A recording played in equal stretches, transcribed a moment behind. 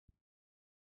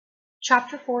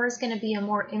Chapter 4 is going to be a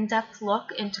more in-depth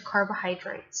look into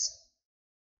carbohydrates.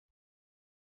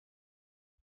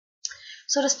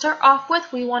 So to start off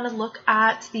with, we want to look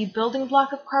at the building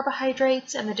block of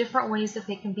carbohydrates and the different ways that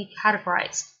they can be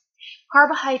categorized.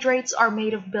 Carbohydrates are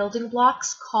made of building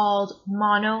blocks called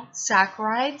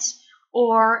monosaccharides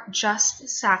or just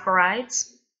saccharides.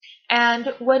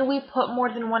 And when we put more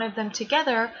than one of them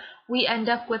together, we end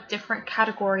up with different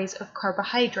categories of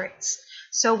carbohydrates.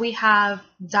 So we have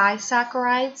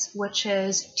disaccharides, which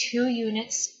is 2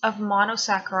 units of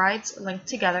monosaccharides linked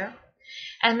together.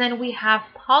 And then we have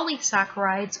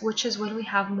polysaccharides, which is when we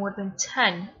have more than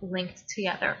 10 linked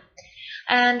together.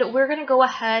 And we're going to go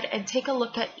ahead and take a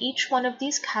look at each one of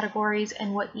these categories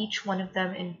and what each one of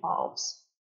them involves.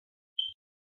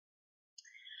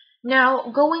 Now,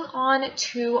 going on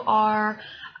to our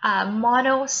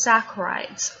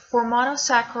monosaccharides. For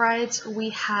monosaccharides, we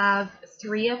have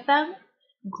 3 of them.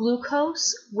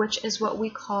 Glucose, which is what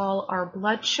we call our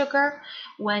blood sugar.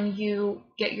 When you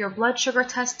get your blood sugar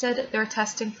tested, they're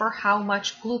testing for how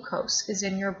much glucose is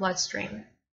in your bloodstream.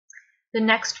 The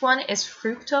next one is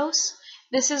fructose.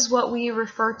 This is what we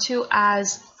refer to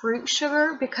as fruit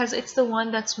sugar because it's the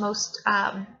one that's most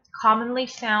commonly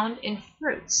found in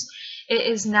fruits. It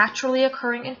is naturally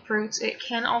occurring in fruits. It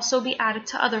can also be added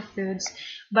to other foods,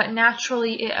 but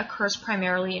naturally it occurs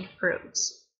primarily in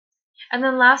fruits. And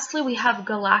then lastly, we have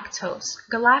galactose.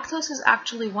 Galactose is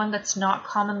actually one that's not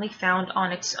commonly found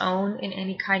on its own in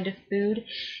any kind of food.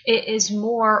 It is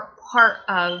more part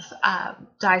of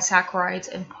disaccharides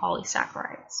and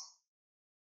polysaccharides.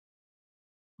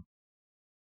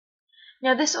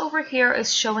 Now this over here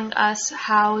is showing us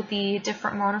how the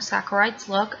different monosaccharides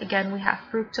look. Again, we have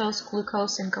fructose,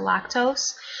 glucose, and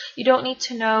galactose. You don't need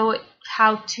to know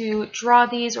how to draw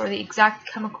these or the exact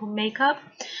chemical makeup,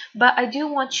 but I do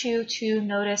want you to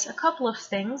notice a couple of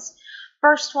things.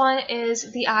 First one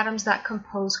is the atoms that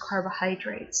compose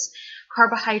carbohydrates.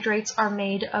 Carbohydrates are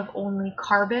made of only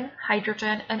carbon,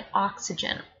 hydrogen, and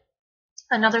oxygen.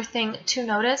 Another thing to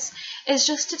notice is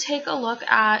just to take a look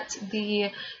at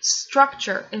the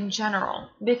structure in general,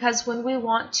 because when we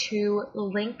want to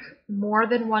link more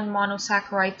than one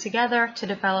monosaccharide together to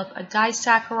develop a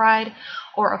disaccharide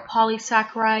or a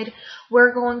polysaccharide,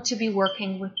 we're going to be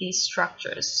working with these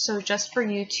structures. So just for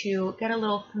you to get a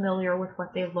little familiar with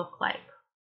what they look like.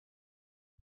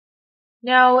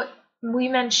 Now, we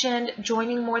mentioned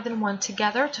joining more than one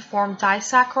together to form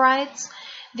disaccharides.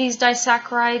 These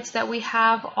disaccharides that we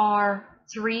have are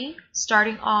 3,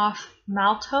 starting off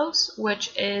maltose,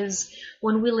 which is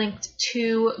when we linked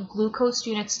 2 glucose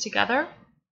units together.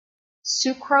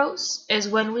 Sucrose is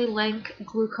when we link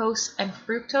glucose and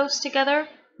fructose together.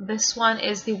 This one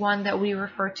is the one that we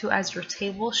refer to as your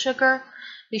table sugar,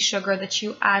 the sugar that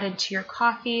you add into your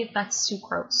coffee, that's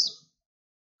sucrose.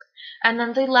 And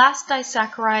then the last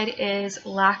disaccharide is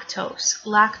lactose.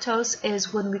 Lactose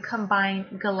is when we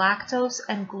combine galactose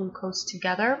and glucose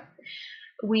together.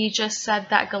 We just said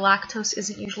that galactose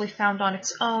isn't usually found on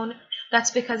its own.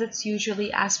 That's because it's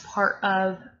usually as part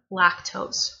of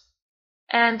lactose.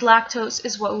 And lactose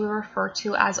is what we refer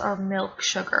to as our milk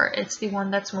sugar. It's the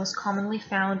one that's most commonly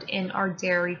found in our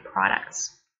dairy products.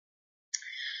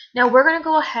 Now we're going to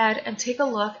go ahead and take a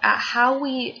look at how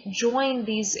we join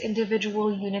these individual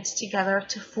units together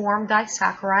to form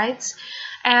disaccharides,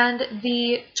 and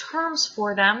the terms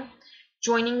for them,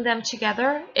 joining them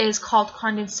together, is called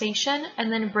condensation,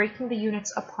 and then breaking the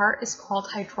units apart is called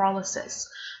hydrolysis.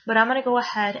 But I'm going to go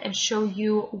ahead and show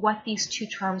you what these two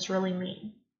terms really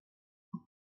mean.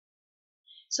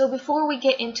 So before we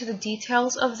get into the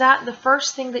details of that, the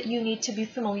first thing that you need to be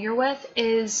familiar with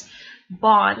is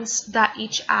bonds that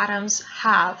each atoms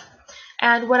have.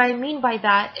 And what I mean by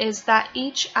that is that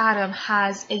each atom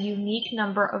has a unique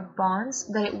number of bonds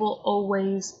that it will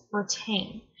always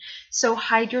retain. So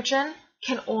hydrogen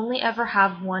can only ever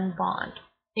have 1 bond.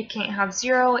 It can't have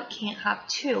 0, it can't have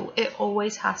 2, it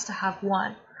always has to have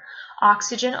 1.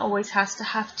 Oxygen always has to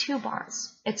have 2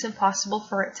 bonds. It's impossible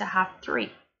for it to have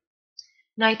 3.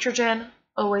 Nitrogen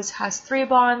always has 3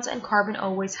 bonds, and carbon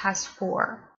always has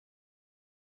 4.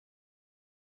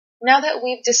 Now that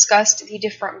we've discussed the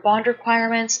different bond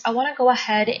requirements, I want to go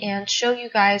ahead and show you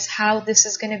guys how this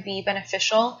is going to be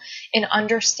beneficial in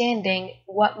understanding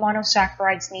what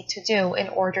monosaccharides need to do in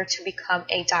order to become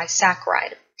a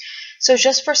disaccharide. So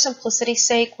just for simplicity's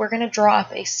sake, we're going to draw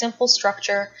up a simple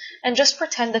structure and just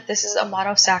pretend that this is a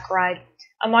monosaccharide.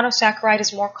 A monosaccharide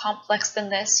is more complex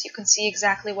than this. You can see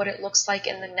exactly what it looks like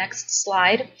in the next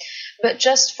slide. But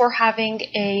just for having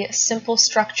a simple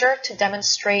structure to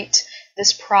demonstrate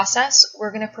this process,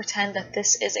 we're going to pretend that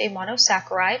this is a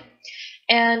monosaccharide.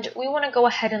 And we want to go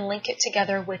ahead and link it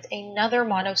together with another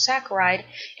monosaccharide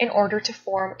in order to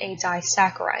form a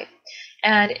disaccharide.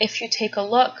 And if you take a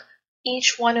look,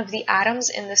 each one of the atoms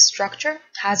in this structure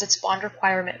has its bond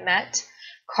requirement met.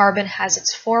 Carbon has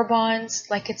its 4 bonds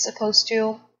like it's supposed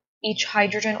to. Each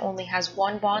hydrogen only has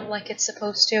 1 bond like it's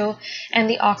supposed to. And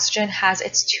the oxygen has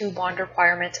its 2 bond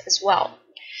requirement as well.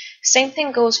 Same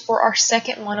thing goes for our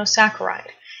second monosaccharide.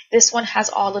 This one has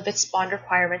all of its bond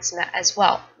requirements met as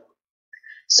well.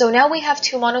 So now we have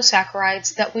 2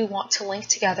 monosaccharides that we want to link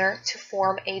together to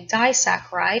form a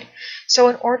disaccharide. So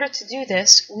in order to do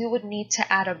this, we would need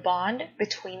to add a bond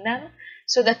between them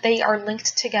so that they are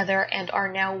linked together and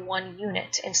are now 1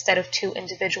 unit instead of 2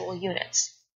 individual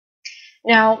units.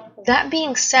 Now, that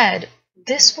being said,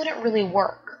 this wouldn't really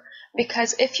work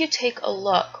because if you take a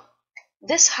look,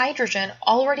 this hydrogen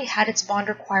already had its bond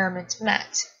requirement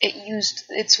met. It used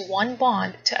its 1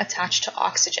 bond to attach to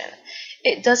oxygen.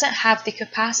 It doesn't have the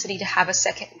capacity to have a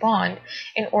second bond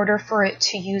in order for it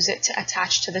to use it to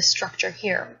attach to this structure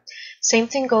here. Same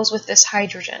thing goes with this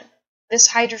hydrogen. This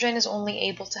hydrogen is only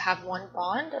able to have 1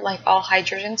 bond, like all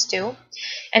hydrogens do,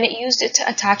 and it used it to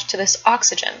attach to this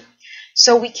oxygen.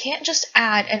 So we can't just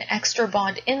add an extra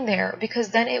bond in there because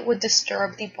then it would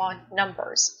disturb the bond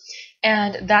numbers.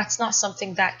 And that's not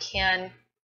something that can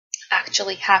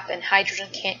actually happen. Hydrogen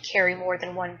can't carry more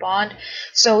than 1 bond,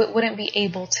 so it wouldn't be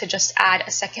able to just add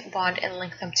a second bond and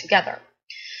link them together.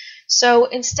 So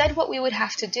instead what we would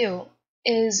have to do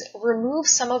is remove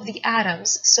some of the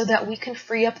atoms so that we can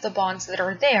free up the bonds that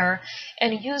are there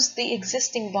and use the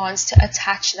existing bonds to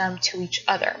attach them to each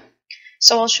other.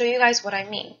 So I'll show you guys what I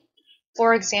mean.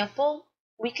 For example,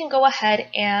 we can go ahead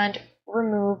and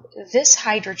remove this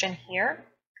hydrogen here.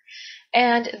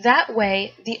 And that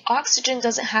way, the oxygen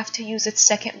doesn't have to use its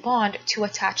second bond to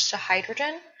attach to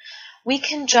hydrogen. We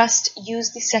can just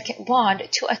use the second bond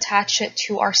to attach it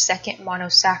to our second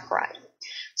monosaccharide.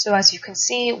 So as you can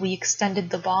see, we extended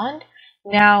the bond.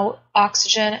 Now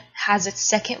oxygen has its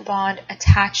second bond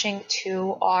attaching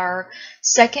to our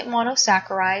second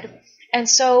monosaccharide. And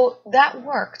so that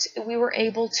worked. We were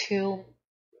able to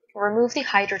remove the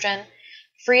hydrogen,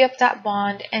 free up that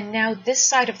bond, and now this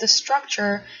side of the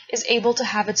structure is able to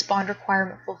have its bond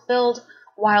requirement fulfilled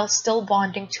while still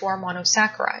bonding to our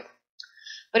monosaccharide.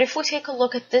 But if we take a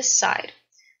look at this side,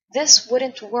 this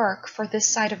wouldn't work for this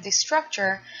side of the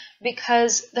structure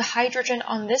because the hydrogen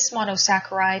on this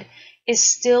monosaccharide is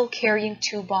still carrying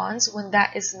 2 bonds when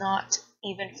that is not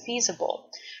even feasible.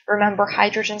 Remember,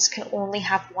 hydrogens can only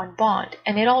have 1 bond,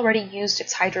 and it already used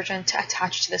its hydrogen to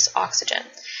attach to this oxygen.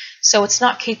 So it's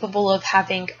not capable of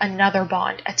having another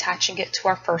bond attaching it to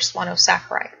our first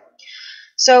monosaccharide.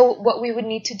 So what we would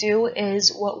need to do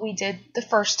is what we did the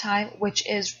first time, which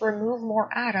is remove more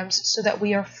atoms so that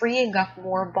we are freeing up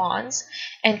more bonds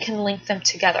and can link them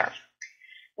together.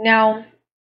 Now,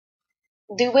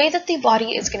 the way that the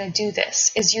body is going to do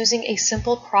this is using a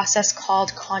simple process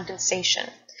called condensation.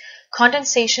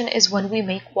 Condensation is when we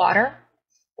make water.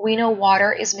 We know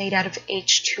water is made out of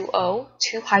H2O,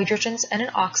 2 hydrogens and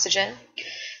an oxygen.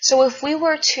 So if we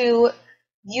were to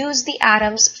use the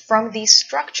atoms from these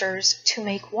structures to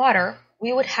make water,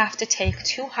 we would have to take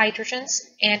 2 hydrogens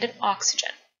and an oxygen.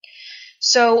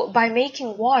 So by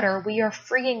making water, we are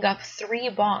freeing up 3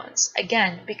 bonds.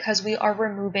 Again, because we are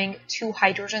removing 2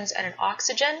 hydrogens and an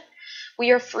oxygen,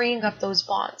 we are freeing up those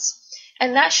bonds.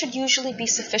 And that should usually be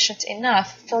sufficient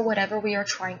enough for whatever we are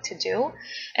trying to do.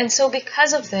 And so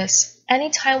because of this,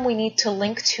 anytime we need to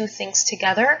link 2 things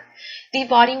together, the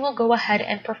body will go ahead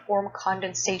and perform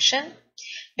condensation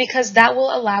because that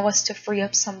will allow us to free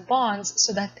up some bonds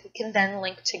so that they can then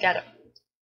link together.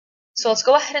 So let's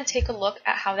go ahead and take a look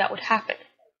at how that would happen.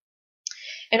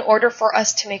 In order for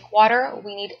us to make water,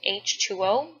 we need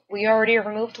H2O. We already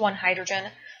removed 1 hydrogen.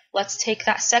 Let's take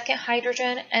that second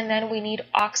hydrogen, and then we need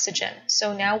oxygen.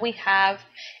 So now we have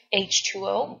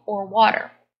H2O, or water.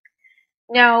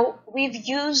 Now, we've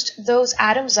used those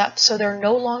atoms up, so they're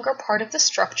no longer part of the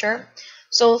structure.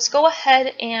 So let's go ahead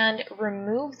and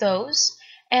remove those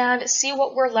and see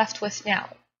what we're left with now.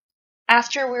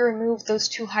 After we remove those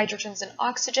 2 hydrogens and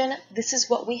oxygen, this is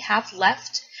what we have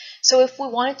left. So if we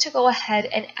wanted to go ahead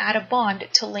and add a bond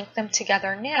to link them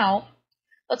together now,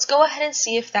 let's go ahead and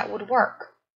see if that would work.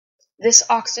 This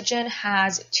oxygen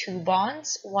has 2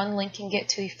 bonds, one linking it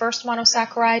to the first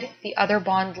monosaccharide, the other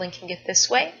bond linking it this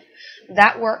way.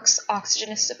 That works.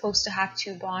 Oxygen is supposed to have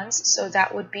 2 bonds, so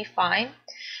that would be fine.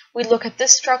 We look at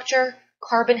this structure.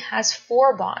 Carbon has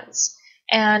 4 bonds.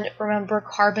 And remember,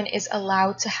 carbon is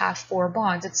allowed to have 4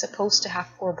 bonds. It's supposed to have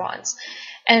 4 bonds.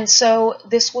 And so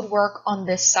this would work on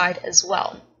this side as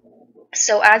well.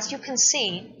 So as you can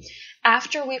see,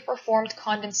 After we performed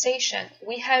condensation,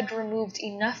 we had removed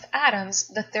enough atoms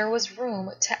that there was room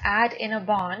to add in a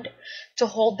bond to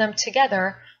hold them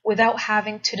together without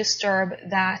having to disturb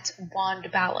that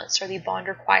bond balance or the bond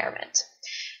requirement.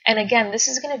 And again, this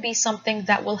is going to be something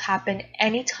that will happen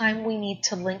anytime we need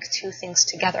to link two things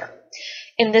together.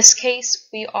 In this case,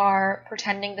 we are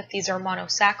pretending that these are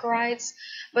monosaccharides,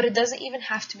 but it doesn't even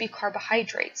have to be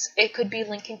carbohydrates. It could be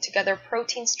linking together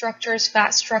protein structures,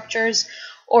 fat structures,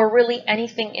 or really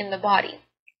anything in the body.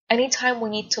 Anytime we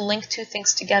need to link two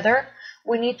things together,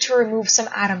 we need to remove some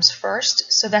atoms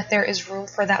first so that there is room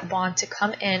for that bond to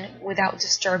come in without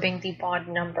disturbing the bond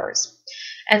numbers.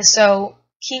 And so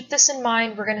keep this in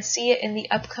mind. We're going to see it in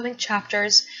the upcoming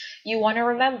chapters. You want to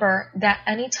remember that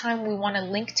anytime we want to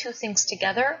link two things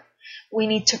together, we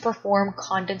need to perform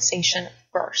condensation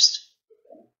first.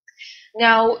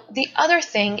 Now, the other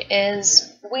thing is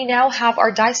we now have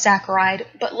our disaccharide,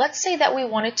 but let's say that we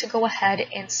wanted to go ahead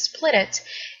and split it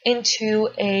into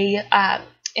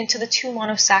the two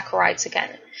monosaccharides again.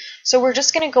 So we're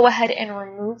just going to go ahead and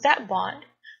remove that bond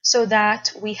so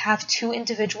that we have two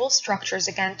individual structures,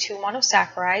 again, two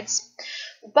monosaccharides.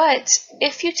 But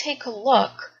if you take a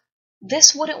look,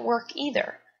 this wouldn't work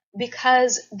either,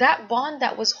 because that bond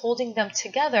that was holding them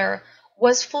together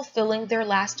was fulfilling their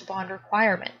last bond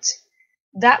requirement.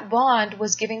 That bond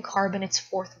was giving carbon its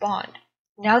fourth bond.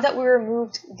 Now that we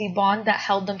removed the bond that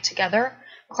held them together,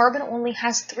 carbon only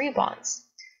has 3 bonds.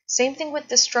 Same thing with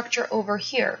this structure over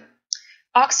here.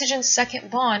 Oxygen's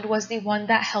second bond was the one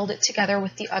that held it together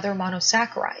with the other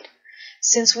monosaccharide.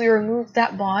 Since we removed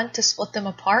that bond to split them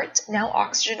apart, now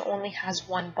oxygen only has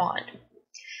 1 bond.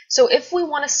 So if we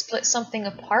want to split something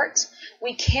apart,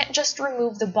 we can't just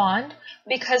remove the bond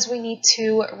because we need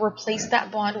to replace that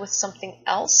bond with something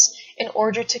else in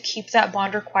order to keep that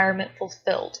bond requirement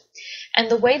fulfilled.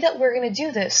 And the way that we're going to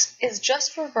do this is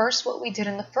just reverse what we did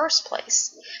in the first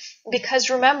place. Because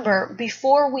remember,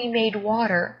 before we made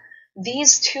water,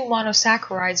 these two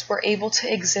monosaccharides were able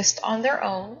to exist on their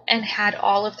own and had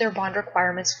all of their bond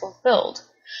requirements fulfilled.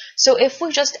 So if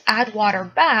we just add water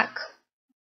back,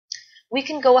 we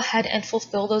can go ahead and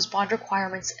fulfill those bond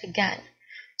requirements again.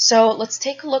 So let's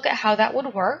take a look at how that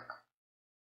would work.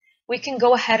 We can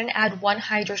go ahead and add 1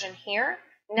 hydrogen here.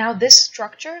 Now this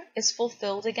structure is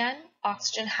fulfilled again.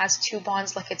 Oxygen has 2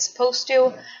 bonds like it's supposed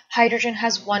to. Hydrogen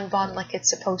has 1 bond like it's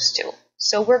supposed to.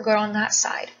 So we're good on that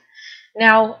side.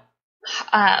 Now,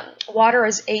 water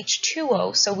is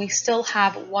H2O, so we still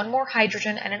have 1 more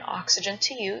hydrogen and an oxygen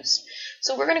to use.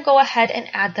 So we're going to go ahead and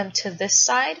add them to this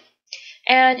side.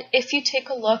 And if you take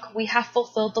a look, we have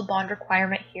fulfilled the bond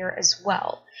requirement here as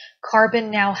well.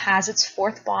 Carbon now has its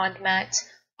 4th bond met.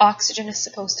 Oxygen is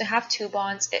supposed to have 2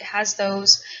 bonds. It has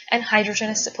those. And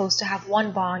hydrogen is supposed to have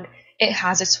 1 bond. It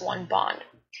has its 1 bond.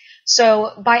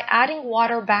 So by adding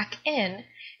water back in,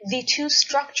 the two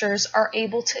structures are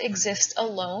able to exist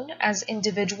alone as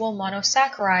individual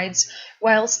monosaccharides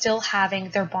while still having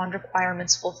their bond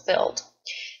requirements fulfilled.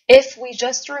 If we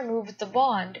just removed the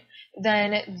bond,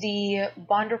 then the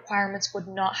bond requirements would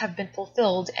not have been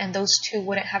fulfilled and those two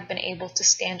wouldn't have been able to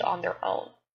stand on their own.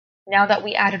 Now that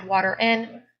we added water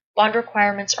in, bond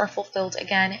requirements are fulfilled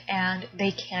again and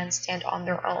they can stand on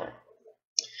their own.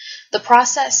 The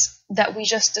process that we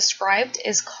just described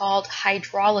is called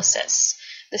hydrolysis.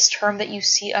 This term that you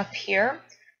see up here,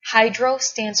 hydro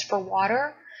stands for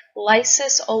water.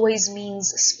 Lysis always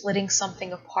means splitting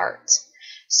something apart.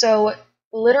 So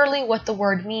literally what the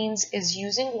word means is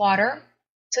using water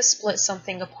to split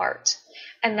something apart.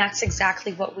 And that's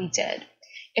exactly what we did.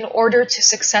 In order to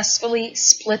successfully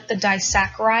split the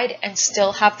disaccharide and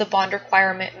still have the bond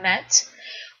requirement met,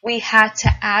 we had to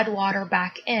add water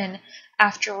back in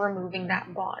after removing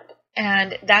that bond.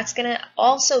 And that's going to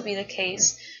also be the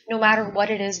case no matter what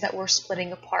it is that we're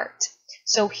splitting apart.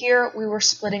 So here we were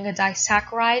splitting a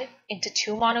disaccharide into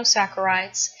 2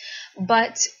 monosaccharides,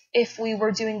 but if we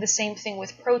were doing the same thing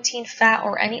with protein, fat,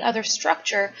 or any other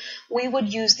structure, we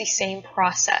would use the same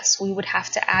process. We would have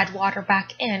to add water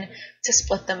back in to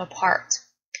split them apart.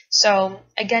 So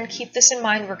again, keep this in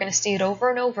mind. We're going to say it over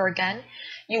and over again.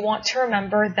 You want to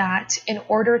remember that in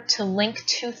order to link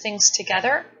two things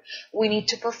together, we need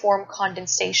to perform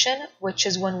condensation, which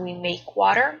is when we make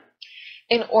water.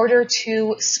 In order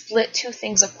to split two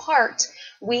things apart,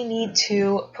 we need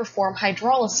to perform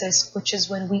hydrolysis, which is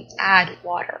when we add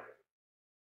water.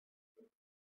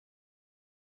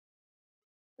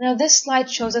 Now this slide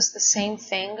shows us the same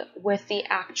thing with the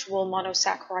actual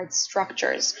monosaccharide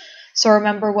structures. So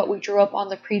remember what we drew up on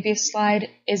the previous slide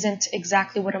isn't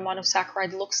exactly what a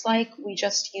monosaccharide looks like. We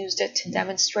just used it to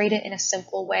demonstrate it in a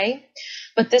simple way.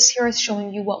 But this here is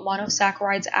showing you what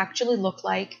monosaccharides actually look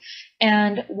like.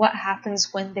 and what happens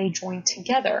when they join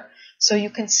together. So you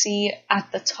can see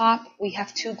at the top we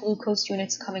have two glucose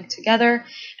units coming together,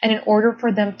 and in order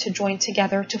for them to join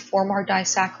together to form our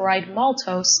disaccharide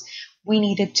maltose, we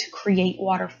needed to create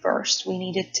water first. We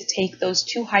needed to take those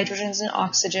two hydrogens and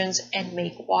oxygens and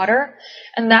make water,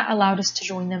 and that allowed us to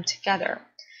join them together.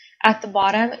 At the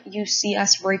bottom, you see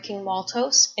us breaking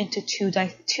maltose into two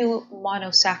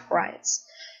monosaccharides.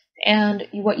 And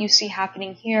what you see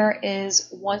happening here is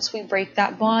once we break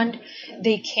that bond,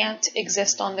 they can't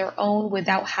exist on their own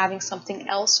without having something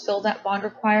else fill that bond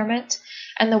requirement.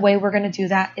 And the way we're going to do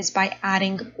that is by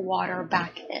adding water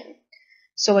back in.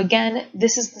 So again,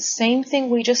 this is the same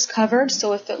thing we just covered,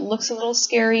 so if it looks a little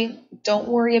scary, don't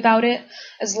worry about it.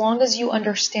 As long as you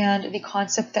understand the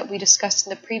concept that we discussed in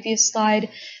the previous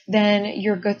slide, then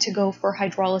you're good to go for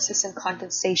hydrolysis and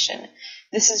condensation.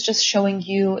 This is just showing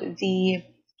you the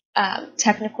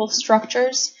technical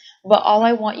structures, but all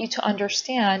I want you to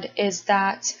understand is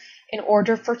that in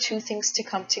order for two things to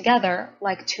come together,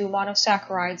 like two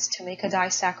monosaccharides to make a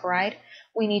disaccharide,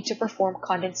 we need to perform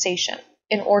condensation.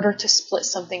 In order to split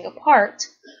something apart,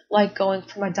 like going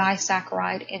from a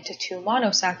disaccharide into two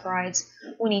monosaccharides,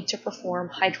 we need to perform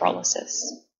hydrolysis.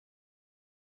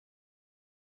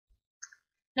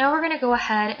 Now we're going to go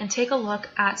ahead and take a look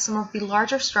at some of the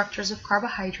larger structures of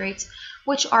carbohydrates,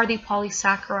 which are the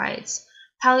polysaccharides.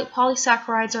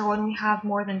 Polysaccharides are when we have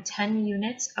more than 10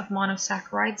 units of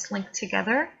monosaccharides linked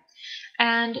together.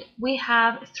 And we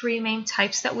have three main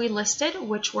types that we listed,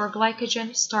 which were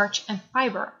glycogen, starch, and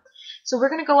fiber. So we're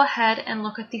going to go ahead and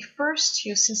look at the first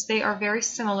two since they are very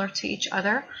similar to each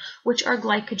other, which are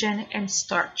glycogen and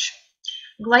starch.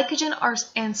 Glycogen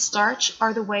and starch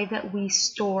are the way that we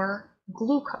store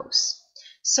glucose.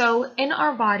 So in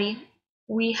our body,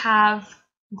 we have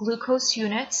glucose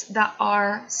units that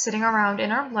are sitting around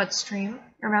in our bloodstream.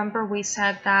 Remember, we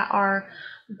said that our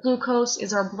glucose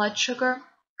is our blood sugar.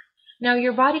 Now,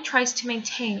 your body tries to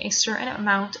maintain a certain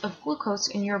amount of glucose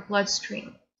in your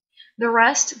bloodstream. The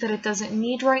rest that it doesn't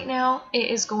need right now,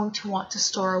 it is going to want to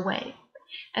store away.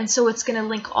 And so it's going to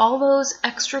link all those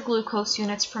extra glucose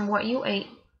units from what you ate.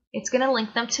 It's going to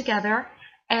link them together,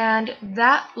 and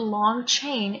that long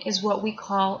chain is what we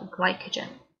call glycogen.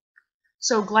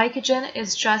 So glycogen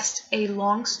is just a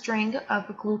long string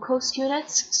of glucose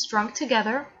units strung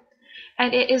together,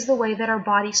 and it is the way that our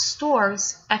body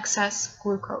stores excess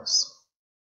glucose.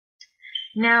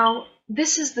 Now,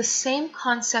 this is the same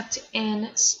concept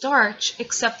in starch,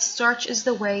 except starch is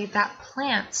the way that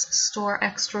plants store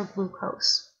extra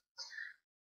glucose.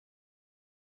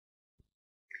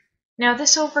 Now,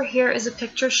 this over here is a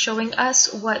picture showing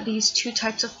us what these two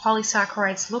types of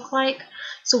polysaccharides look like.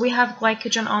 So we have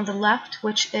glycogen on the left,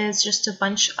 which is just a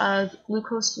bunch of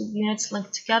glucose units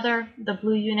linked together. The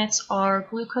blue units are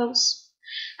glucose.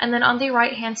 And then on the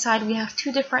right-hand side, we have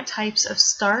two different types of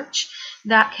starch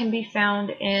that can be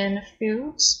found in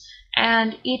foods.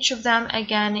 And each of them,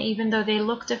 again, even though they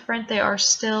look different, they are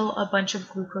still a bunch of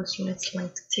glucose units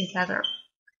linked together.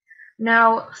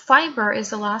 Now, fiber is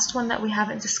the last one that we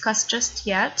haven't discussed just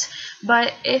yet,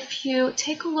 but if you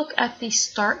take a look at the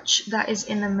starch that is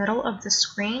in the middle of the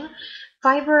screen,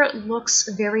 fiber looks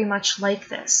very much like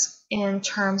this in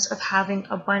terms of having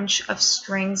a bunch of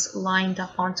strings lined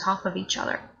up on top of each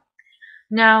other.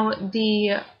 Now,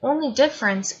 the only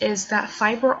difference is that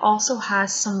fiber also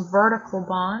has some vertical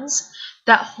bonds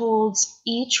that holds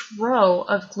each row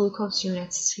of glucose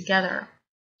units together.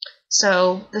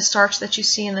 So the starch that you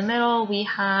see in the middle, we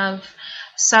have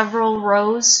several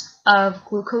rows of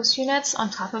glucose units on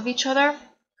top of each other.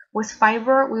 With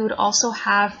fiber, we would also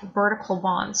have vertical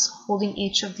bonds holding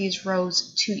each of these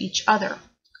rows to each other.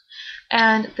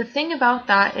 And the thing about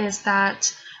that is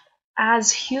that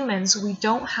as humans, we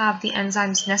don't have the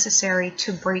enzymes necessary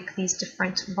to break these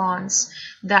different bonds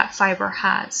that fiber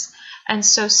has. And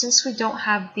so since we don't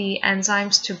have the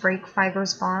enzymes to break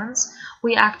fiber's bonds,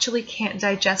 we actually can't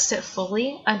digest it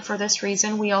fully, and for this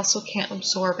reason, we also can't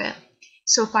absorb it.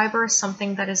 So fiber is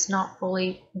something that is not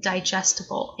fully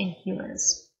digestible in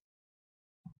humans.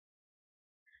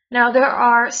 Now, there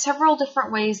are several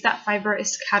different ways that fiber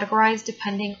is categorized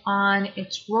depending on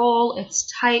its role,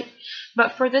 its type,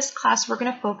 but for this class, we're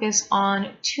going to focus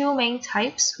on two main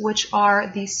types, which are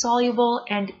the soluble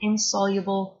and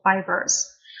insoluble fibers.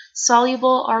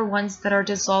 Soluble are ones that are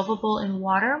dissolvable in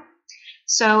water.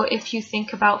 So if you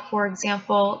think about, for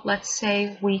example, let's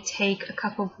say we take a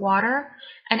cup of water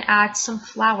and add some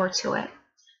flour to it.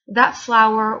 That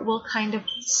flour will kind of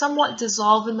somewhat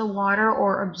dissolve in the water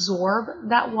or absorb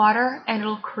that water, and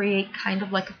it'll create kind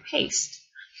of like a paste.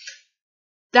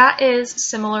 That is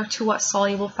similar to what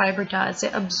soluble fiber does.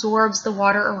 It absorbs the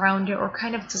water around it or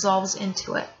kind of dissolves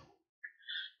into it.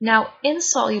 Now,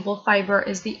 insoluble fiber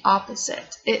is the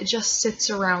opposite. It just sits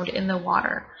around in the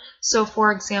water. So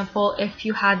for example, if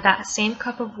you had that same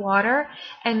cup of water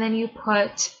and then you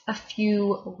put a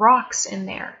few rocks in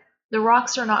there, the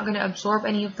rocks are not going to absorb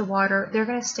any of the water. They're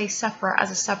going to stay separate as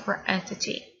a separate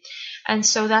entity. And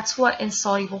so that's what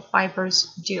insoluble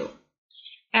fibers do.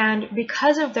 And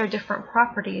because of their different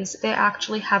properties, they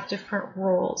actually have different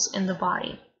roles in the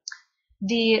body.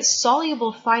 The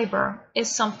soluble fiber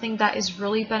is something that is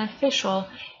really beneficial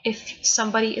if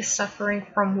somebody is suffering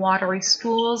from watery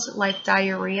stools like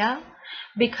diarrhea,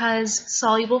 because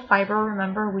soluble fiber,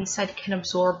 remember we said, can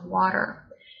absorb water.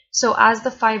 So as the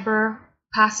fiber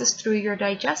passes through your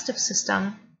digestive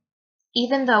system,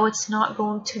 even though it's not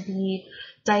going to be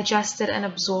digested and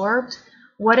absorbed,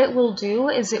 what it will do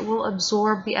is it will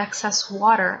absorb the excess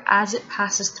water as it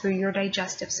passes through your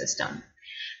digestive system.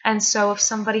 And so if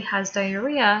somebody has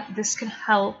diarrhea, this can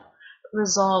help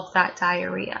resolve that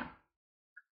diarrhea.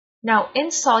 Now,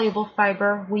 insoluble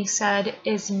fiber, we said,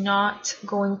 is not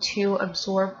going to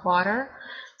absorb water.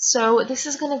 So this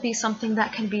is going to be something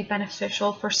that can be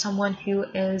beneficial for someone who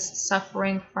is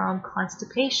suffering from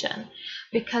constipation,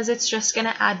 because it's just going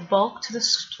to add bulk to the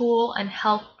stool and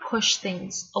help push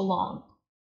things along.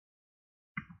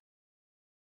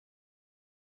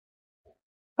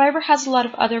 Fiber has a lot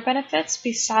of other benefits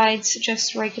besides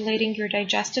just regulating your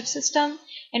digestive system,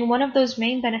 and one of those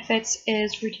main benefits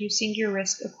is reducing your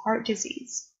risk of heart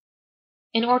disease.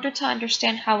 In order to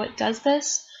understand how it does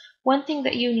this, one thing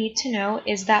that you need to know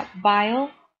is that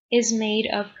bile is made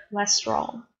of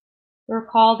cholesterol.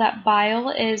 Recall that bile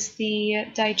is the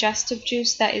digestive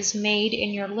juice that is made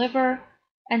in your liver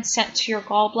and sent to your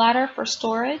gallbladder for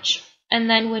storage, and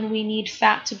then when we need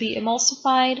fat to be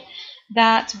emulsified,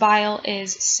 that bile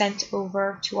is sent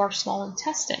over to our small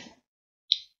intestine.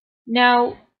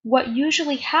 Now, what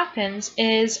usually happens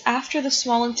is after the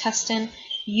small intestine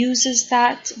uses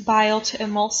that bile to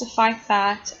emulsify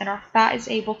fat and our fat is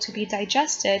able to be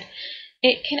digested,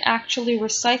 it can actually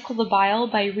recycle the bile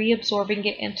by reabsorbing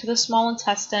it into the small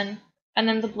intestine, and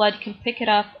then the blood can pick it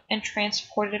up and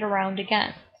transport it around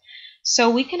again. So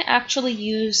we can actually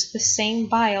use the same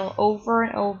bile over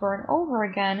and over and over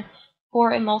again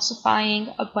for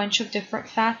emulsifying a bunch of different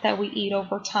fat that we eat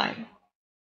over time.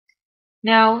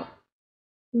 Now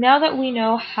that we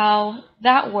know how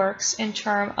that works in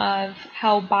terms of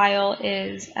how bile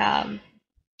is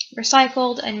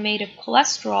recycled and made of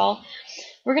cholesterol,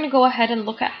 we're going to go ahead and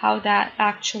look at how that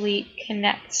actually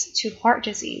connects to heart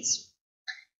disease.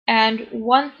 And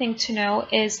one thing to know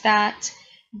is that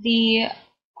the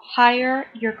higher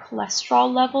your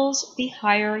cholesterol levels, the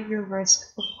higher your risk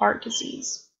of heart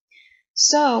disease.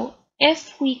 So,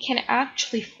 if we can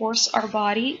actually force our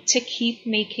body to keep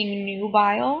making new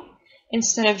bile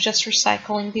instead of just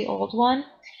recycling the old one,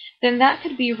 then that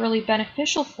could be really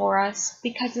beneficial for us,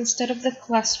 because instead of the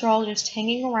cholesterol just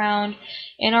hanging around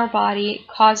in our body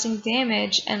causing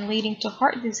damage and leading to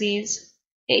heart disease,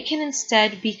 it can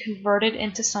instead be converted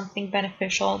into something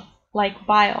beneficial like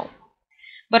bile.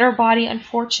 But our body,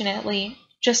 unfortunately,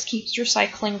 just keeps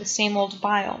recycling the same old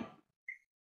bile.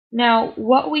 Now,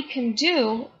 what we can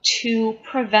do to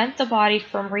prevent the body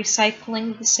from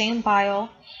recycling the same bile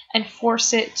and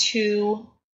force it to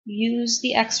use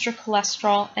the extra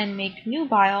cholesterol and make new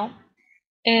bile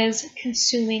is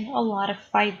consuming a lot of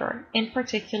fiber, in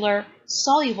particular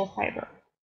soluble fiber.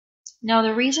 Now,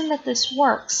 the reason that this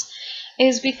works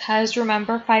is because,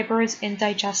 remember, fiber is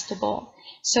indigestible.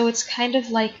 So it's kind of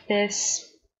like this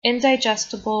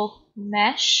indigestible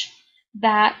mesh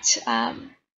that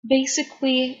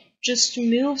basically just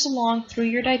moves along through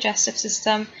your digestive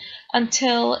system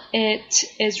until it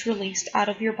is released out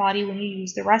of your body when you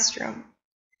use the restroom.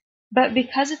 But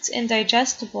because it's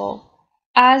indigestible,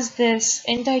 as this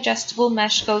indigestible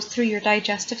mesh goes through your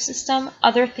digestive system,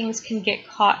 other things can get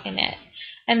caught in it,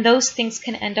 and those things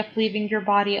can end up leaving your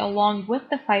body along with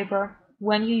the fiber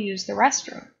when you use the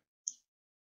restroom.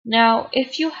 Now,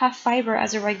 if you have fiber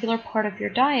as a regular part of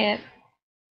your diet,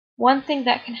 one thing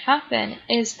that can happen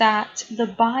is that the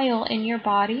bile in your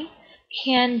body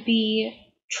can be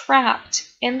trapped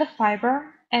in the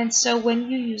fiber, and so when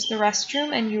you use the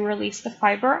restroom and you release the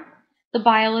fiber, the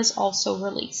bile is also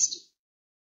released.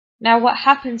 Now, what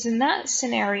happens in that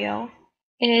scenario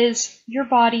is your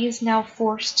body is now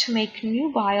forced to make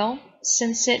new bile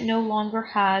since it no longer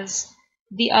has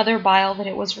the other bile that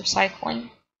it was recycling.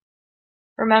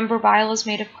 Remember, bile is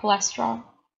made of cholesterol,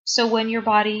 so when your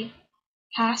body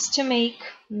has to make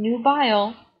new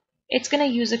bile, it's going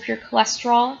to use up your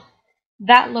cholesterol,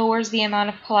 That lowers the amount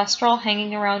of cholesterol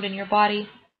hanging around in your body,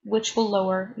 which will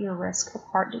lower your risk of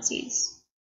heart disease.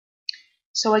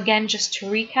 So again, just to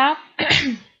recap,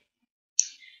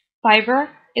 fiber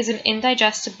is an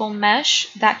indigestible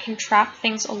mesh that can trap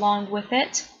things along with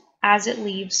it as it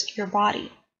leaves your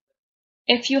body.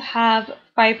 If you have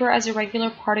fiber as a regular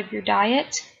part of your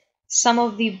diet, some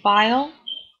of the bile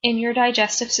in your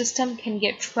digestive system can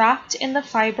get trapped in the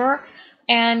fiber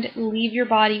and leave your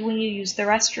body when you use the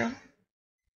restroom.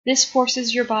 This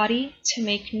forces your body to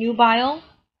make new bile,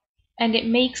 and it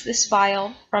makes this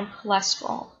bile from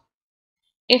cholesterol.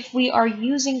 If we are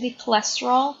using the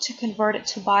cholesterol to convert it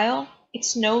to bile,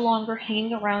 it's no longer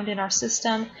hanging around in our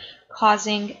system,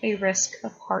 causing a risk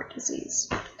of heart disease.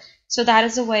 So that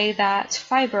is a way that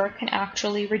fiber can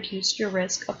actually reduce your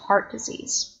risk of heart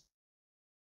disease.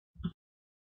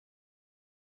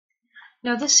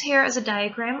 Now this here is a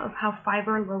diagram of how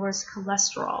fiber lowers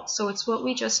cholesterol. So it's what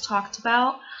we just talked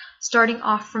about, starting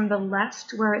off from the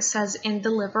left where it says in the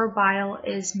liver bile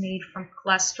is made from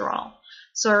cholesterol.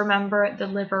 So remember, the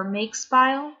liver makes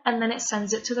bile and then it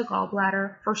sends it to the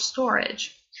gallbladder for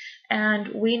storage. And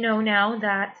we know now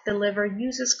that the liver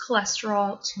uses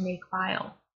cholesterol to make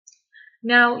bile.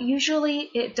 Now, usually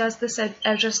it does this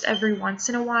just every once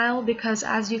in a while because,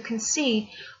 as you can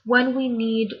see, when we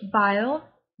need bile,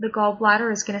 the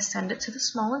gallbladder is going to send it to the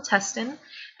small intestine,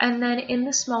 and then in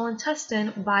the small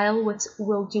intestine, bile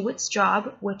will do its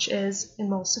job, which is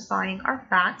emulsifying our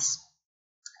fats.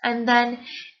 And then,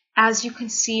 as you can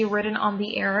see written on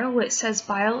the arrow, it says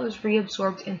bile is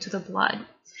reabsorbed into the blood.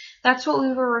 That's what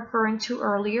we were referring to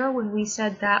earlier when we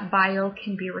said that bile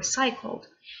can be recycled.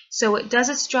 So it does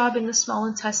its job in the small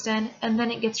intestine, and then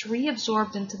it gets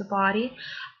reabsorbed into the body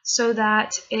so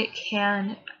that it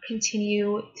can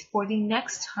continue for the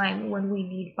next time when we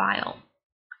need bile.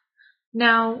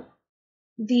 Now,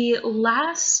 the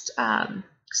last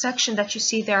section that you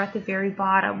see there at the very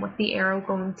bottom with the arrow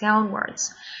going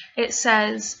downwards, it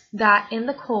says that in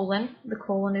the colon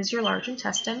is your large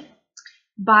intestine,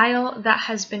 bile that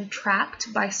has been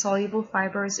trapped by soluble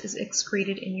fibers is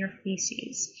excreted in your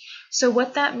feces. So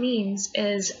what that means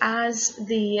is as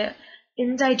the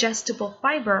indigestible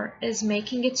fiber is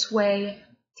making its way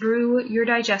through your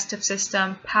digestive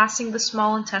system, passing the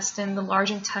small intestine, the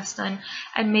large intestine,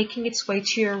 and making its way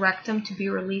to your rectum to be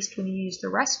released when you use the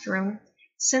restroom,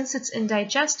 since it's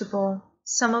indigestible,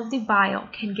 some of the bile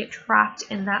can get trapped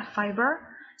in that fiber.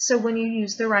 So when you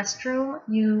use the restroom,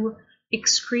 you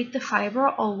excrete the fiber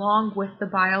along with the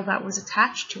bile that was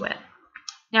attached to it.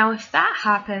 Now, if that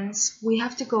happens, we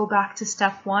have to go back to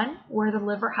step 1, where the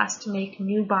liver has to make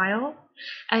new bile,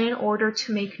 and in order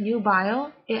to make new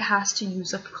bile, it has to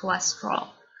use up cholesterol,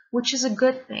 which is a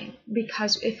good thing,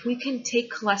 because if we can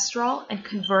take cholesterol and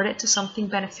convert it to something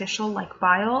beneficial like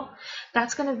bile,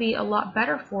 that's going to be a lot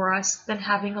better for us than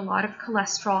having a lot of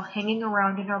cholesterol hanging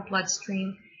around in our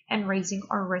bloodstream and raising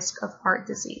our risk of heart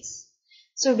disease.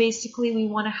 So basically, we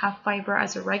want to have fiber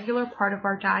as a regular part of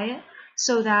our diet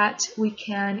so that we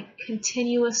can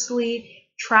continuously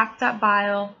trap that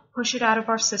bile, push it out of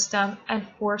our system, and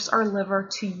force our liver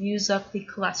to use up the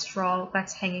cholesterol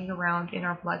that's hanging around in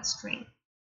our bloodstream.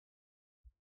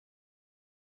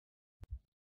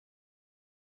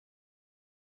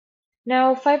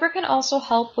 Now, fiber can also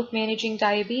help with managing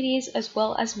diabetes as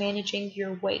well as managing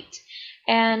your weight.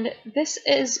 And this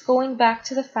is going back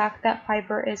to the fact that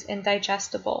fiber is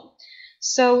indigestible.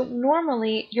 So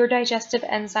normally, your digestive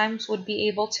enzymes would be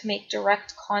able to make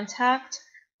direct contact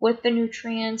with the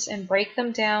nutrients and break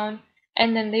them down,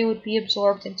 and then they would be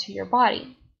absorbed into your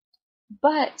body.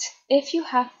 But if you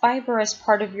have fiber as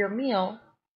part of your meal,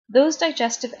 those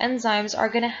digestive enzymes are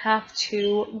going to have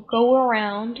to go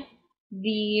around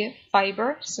the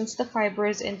fiber. Since the fiber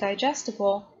is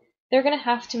indigestible, they're going to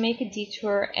have to make a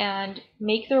detour and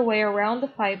make their way around the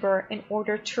fiber in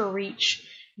order to reach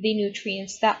the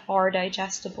nutrients that are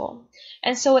digestible.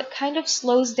 And so it kind of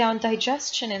slows down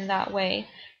digestion in that way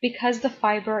because the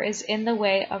fiber is in the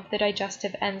way of the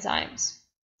digestive enzymes.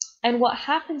 And what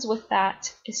happens with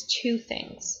that is two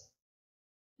things.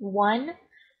 One,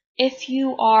 if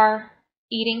you are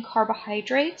eating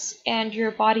carbohydrates and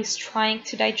your body's trying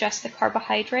to digest the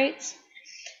carbohydrates,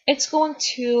 it's going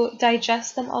to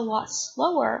digest them a lot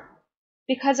slower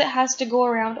because it has to go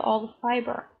around all the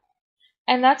fiber.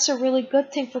 And that's a really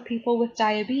good thing for people with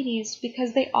diabetes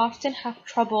because they often have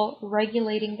trouble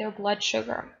regulating their blood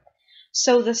sugar.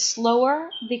 So the slower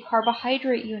the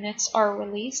carbohydrate units are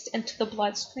released into the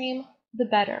bloodstream, the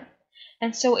better.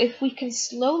 And so if we can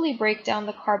slowly break down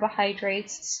the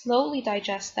carbohydrates, slowly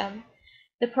digest them,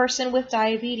 the person with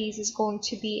diabetes is going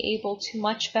to be able to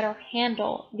much better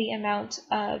handle the amount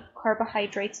of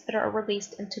carbohydrates that are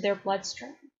released into their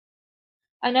bloodstream.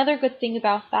 Another good thing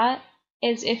about that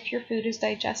is if your food is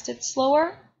digested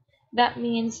slower, that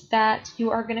means that you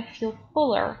are going to feel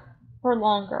fuller for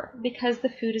longer because the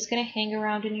food is going to hang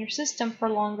around in your system for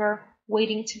longer,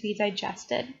 waiting to be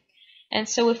digested. And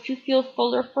so if you feel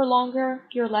fuller for longer,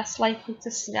 you're less likely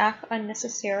to snack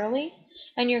unnecessarily,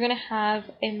 and you're going to have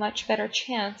a much better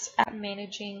chance at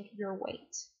managing your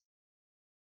weight.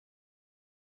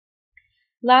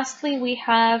 Lastly, we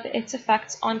have its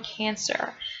effects on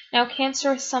cancer. Now,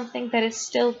 cancer is something that is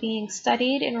still being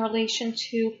studied in relation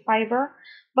to fiber,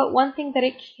 but one thing that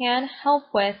it can help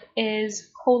with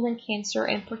is colon cancer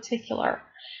in particular.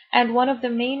 And one of the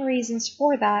main reasons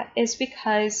for that is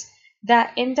because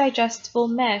that indigestible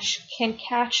mesh can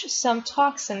catch some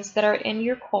toxins that are in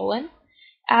your colon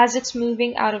as it's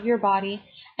moving out of your body,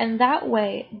 and that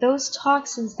way those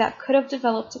toxins that could have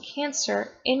developed a cancer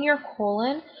in your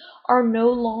colon are no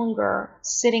longer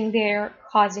sitting there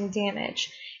causing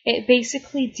damage. It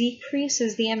basically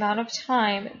decreases the amount of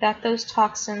time that those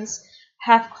toxins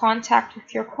have contact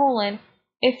with your colon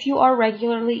if you are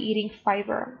regularly eating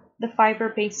fiber. The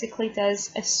fiber basically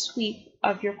does a sweep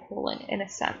of your colon in a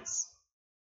sense.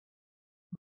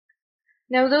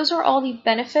 Now, those are all the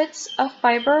benefits of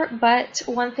fiber, but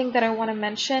one thing that I want to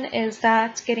mention is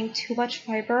that getting too much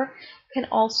fiber can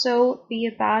also be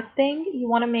a bad thing. You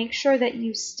want to make sure that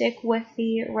you stick with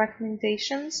the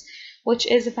recommendations, which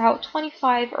is about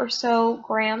 25 or so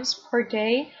grams per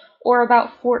day, or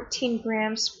about 14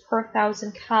 grams per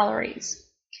 1,000 calories.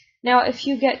 Now, if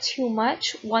you get too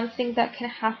much, one thing that can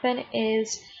happen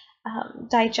is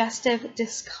digestive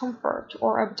discomfort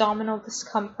or abdominal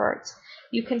discomfort.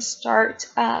 You can start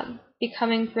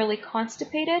becoming really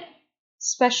constipated,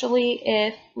 especially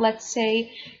if, let's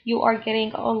say, you are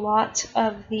getting a lot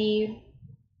of the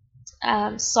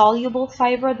soluble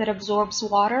fiber that absorbs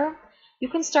water. You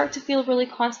can start to feel really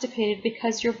constipated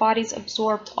because your body's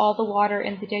absorbed all the water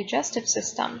in the digestive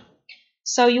system.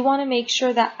 So you want to make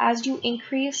sure that as you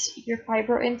increase your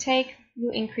fiber intake,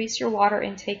 you increase your water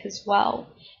intake as well.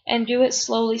 And do it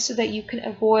slowly so that you can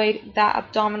avoid that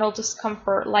abdominal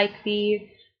discomfort like the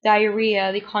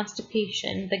diarrhea, the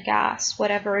constipation, the gas,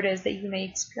 whatever it is that you may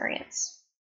experience.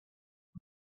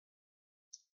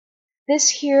 This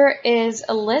here is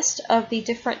a list of the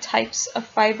different types of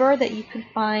fiber that you can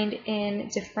find in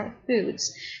different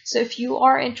foods. So if you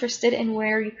are interested in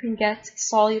where you can get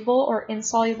soluble or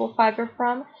insoluble fiber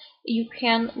from, you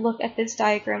can look at this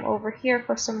diagram over here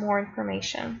for some more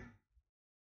information.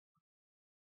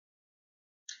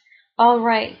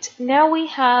 Alright, now we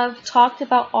have talked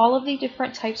about all of the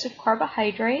different types of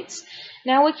carbohydrates.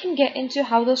 Now we can get into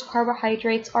how those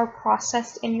carbohydrates are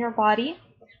processed in your body,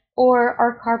 or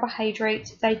our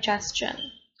carbohydrate digestion.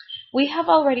 We have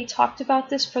already talked about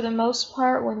this for the most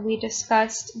part when we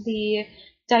discussed the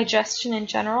digestion in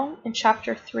general in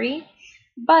chapter 3,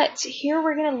 but here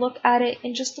we're going to look at it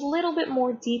in just a little bit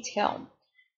more detail.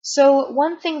 So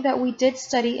one thing that we did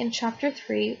study in chapter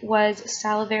 3 was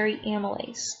salivary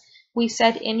amylase. We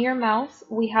said in your mouth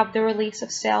we have the release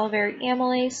of salivary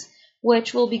amylase,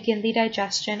 which will begin the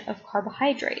digestion of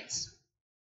carbohydrates.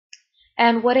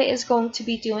 And what it is going to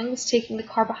be doing is taking the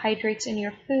carbohydrates in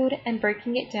your food and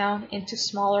breaking it down into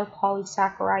smaller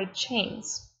polysaccharide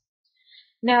chains.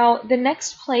 Now, the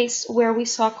next place where we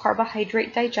saw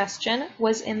carbohydrate digestion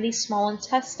was in the small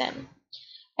intestine.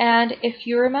 And if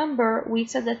you remember, we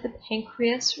said that the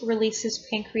pancreas releases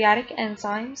pancreatic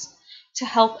enzymes to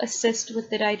help assist with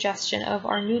the digestion of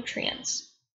our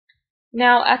nutrients.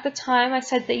 Now, at the time, I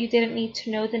said that you didn't need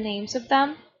to know the names of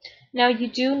them. Now, you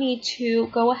do need to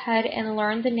go ahead and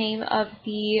learn the name of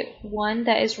the one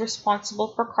that is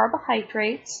responsible for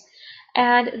carbohydrates,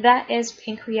 and that is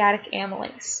pancreatic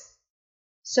amylase.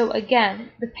 So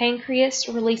again, the pancreas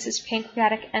releases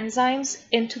pancreatic enzymes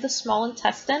into the small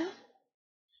intestine,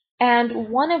 and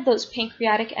one of those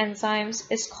pancreatic enzymes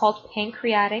is called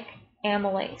pancreatic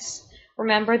amylase.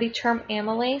 Remember, the term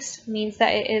amylase means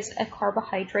that it is a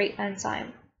carbohydrate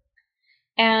enzyme.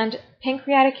 And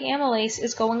pancreatic amylase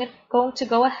is going to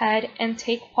go ahead and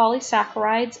take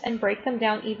polysaccharides and break them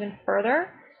down even further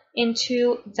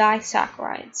into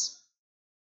disaccharides.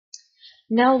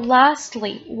 Now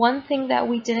lastly, one thing that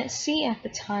we didn't see at the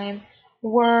time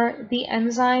were the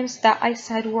enzymes that I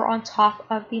said were on top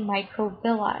of the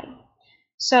microvilli.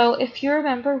 So if you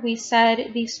remember, we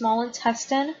said the small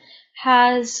intestine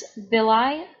has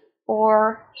villi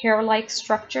or hair-like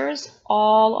structures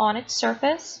all on its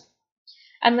surface.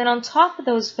 And then on top of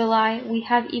those villi, we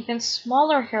have even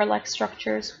smaller hair-like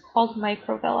structures called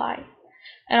microvilli.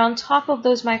 And on top of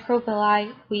those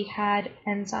microvilli, we had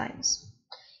enzymes.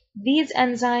 These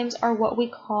enzymes are what we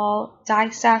call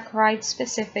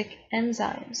disaccharide-specific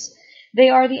enzymes. They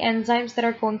are the enzymes that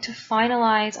are going to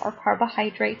finalize our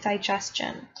carbohydrate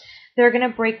digestion. They're going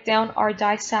to break down our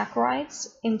disaccharides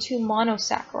into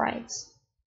monosaccharides.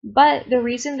 But the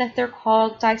reason that they're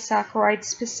called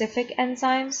disaccharide-specific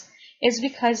enzymes is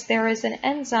because there is an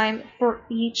enzyme for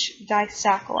each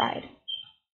disaccharide.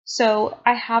 So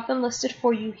I have them listed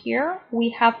for you here.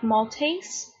 We have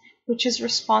maltase, which is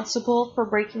responsible for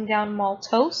breaking down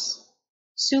maltose.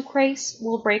 Sucrase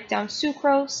will break down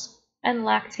sucrose, and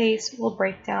lactase will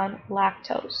break down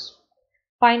lactose.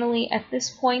 Finally, at this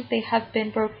point, they have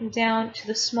been broken down to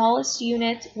the smallest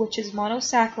unit, which is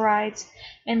monosaccharides,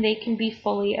 and they can be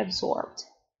fully absorbed.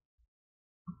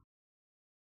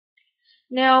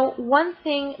 Now, one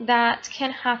thing that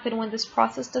can happen when this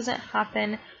process doesn't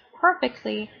happen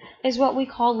perfectly is what we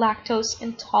call lactose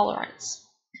intolerance.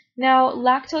 Now,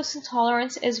 lactose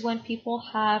intolerance is when people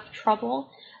have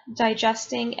trouble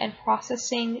digesting and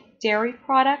processing dairy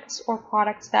products or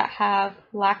products that have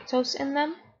lactose in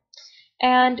them.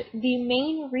 And the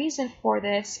main reason for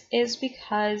this is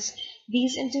because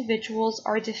these individuals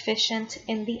are deficient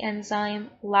in the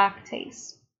enzyme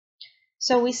lactase.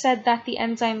 So we said that the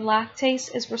enzyme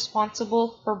lactase is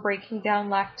responsible for breaking down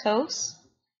lactose.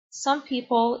 Some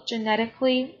people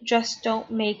genetically just don't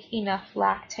make enough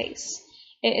lactase.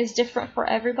 It is different for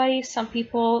everybody. Some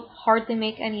people hardly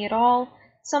make any at all.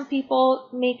 Some people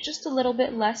make just a little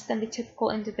bit less than the typical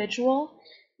individual.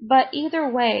 But either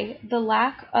way, the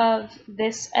lack of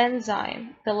this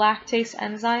enzyme, the lactase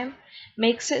enzyme,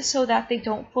 makes it so that they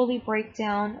don't fully break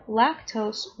down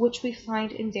lactose, which we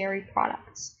find in dairy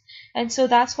products. And so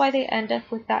that's why they end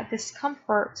up with that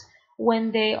discomfort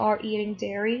when they are eating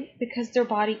dairy, because their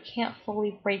body can't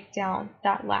fully break down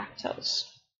that lactose.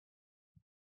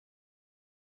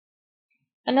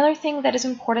 Another thing that is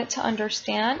important to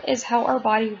understand is how our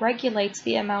body regulates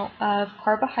the amount of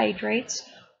carbohydrates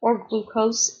or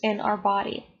glucose in our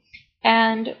body.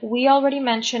 And we already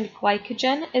mentioned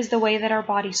glycogen is the way that our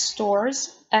body stores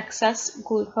excess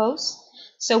glucose.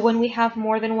 So when we have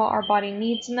more than what our body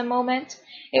needs in the moment,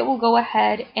 it will go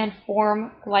ahead and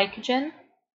form glycogen,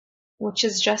 which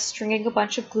is just stringing a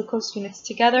bunch of glucose units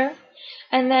together.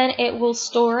 And then it will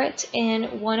store it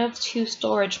in one of two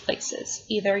storage places,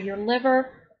 either your liver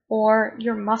or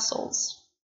your muscles.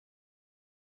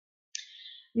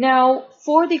 Now,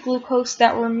 for the glucose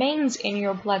that remains in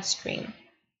your bloodstream,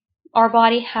 our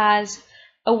body has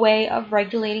a way of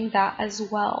regulating that as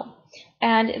well.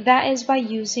 And that is by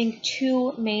using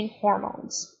two main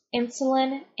hormones,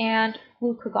 insulin and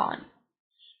glucagon.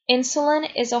 Insulin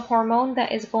is a hormone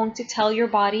that is going to tell your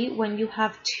body when you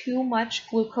have too much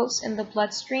glucose in the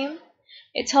bloodstream.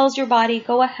 It tells your body,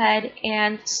 go ahead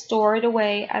and store it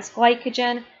away as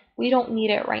glycogen. We don't need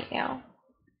it right now.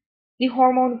 The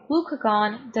hormone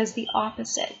glucagon does the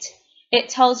opposite. It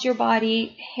tells your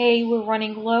body, hey, we're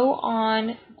running low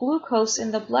on glucose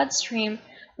in the bloodstream.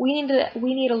 We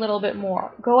need a little bit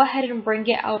more. Go ahead and bring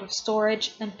it out of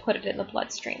storage and put it in the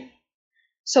bloodstream.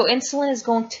 So insulin is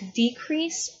going to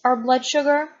decrease our blood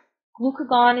sugar.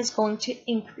 Glucagon is going to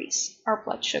increase our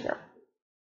blood sugar.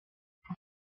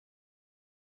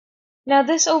 Now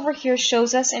this over here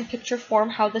shows us in picture form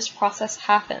how this process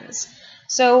happens.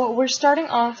 So we're starting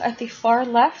off at the far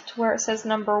left where it says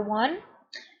number 1.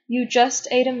 You just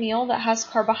ate a meal that has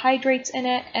carbohydrates in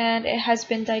it and it has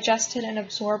been digested and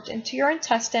absorbed into your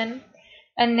intestine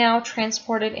and now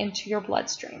transported into your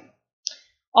bloodstream.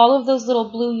 All of those little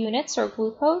blue units are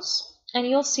glucose, and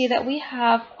you'll see that we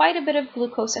have quite a bit of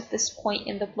glucose at this point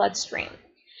in the bloodstream.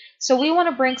 So we want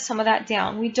to bring some of that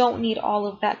down. We don't need all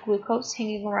of that glucose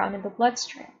hanging around in the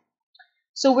bloodstream.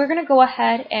 So we're going to go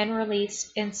ahead and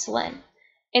release insulin.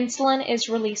 Insulin is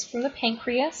released from the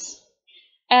pancreas,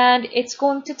 and it's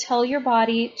going to tell your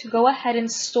body to go ahead and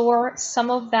store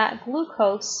some of that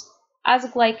glucose as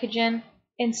glycogen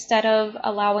instead of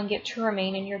allowing it to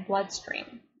remain in your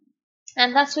bloodstream.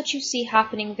 And that's what you see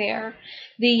happening there.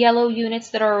 The yellow units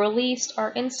that are released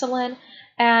are insulin,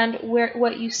 and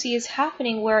what you see is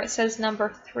happening where it says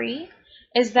number 3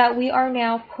 is that we are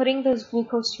now putting those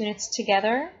glucose units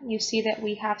together. You see that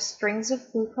we have strings of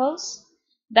glucose.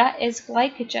 That is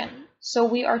glycogen. So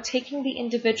we are taking the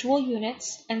individual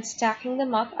units and stacking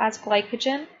them up as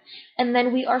glycogen, and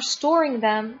then we are storing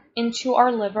them into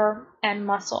our liver and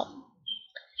muscle.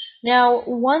 Now,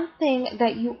 one thing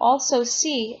that you also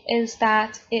see is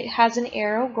that it has an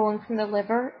arrow going from the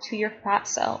liver to your fat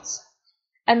cells.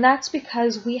 And that's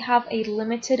because we have a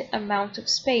limited amount of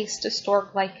space to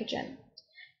store glycogen.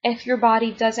 If your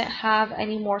body doesn't have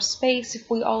any more space, if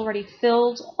we already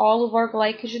filled all of our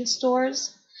glycogen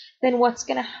stores, then what's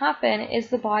going to happen is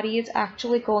the body is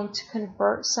actually going to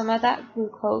convert some of that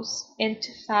glucose into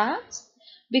fat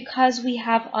because we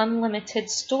have unlimited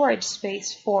storage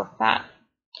space for fat.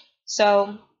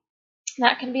 So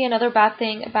that can be another bad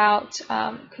thing about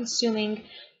consuming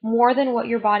more than what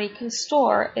your body can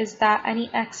store, is that any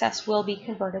excess will be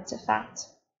converted to fat.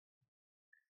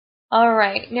 All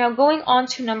right, now going on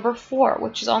to number 4,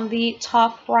 which is on the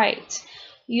top right,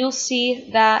 you'll see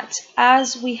that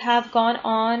as we have gone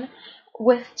on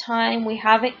with time, we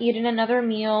haven't eaten another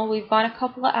meal, we've gone a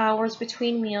couple of hours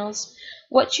between meals,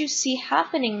 what you see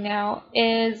happening now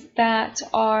is that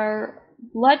our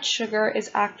blood sugar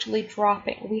is actually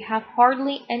dropping. We have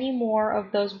hardly any more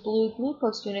of those blue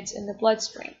glucose units in the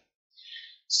bloodstream.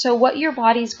 So what your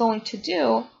body's going to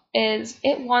do is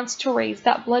it wants to raise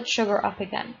that blood sugar up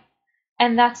again.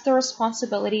 And that's the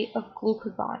responsibility of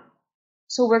glucagon.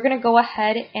 So we're going to go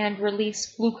ahead and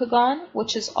release glucagon,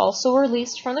 which is also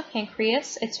released from the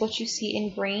pancreas. It's what you see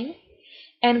in green.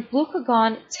 And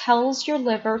glucagon tells your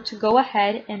liver to go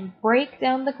ahead and break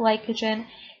down the glycogen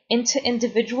into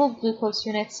individual glucose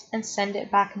units and send it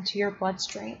back into your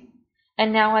bloodstream.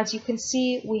 And now, as you can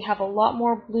see, we have a lot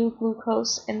more blue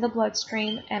glucose in the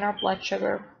bloodstream and our blood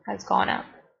sugar has gone up.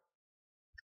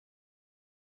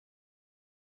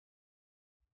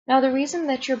 Now, the reason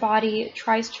that your body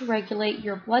tries to regulate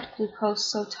your blood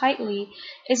glucose so tightly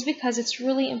is because it's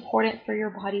really important for your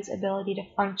body's ability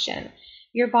to function.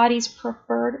 Your body's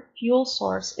preferred fuel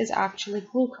source is actually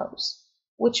glucose,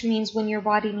 which means when your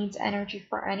body needs energy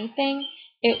for anything,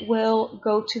 it will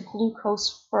go to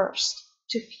glucose first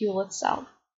to fuel itself.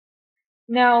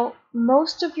 Now,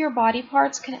 most of your body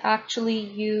parts can actually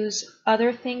use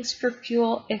other things for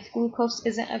fuel if glucose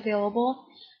isn't available,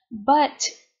 but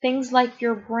things like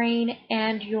your brain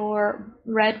and your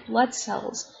red blood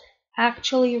cells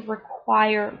actually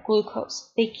require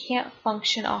glucose. They can't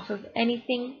function off of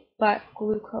anything but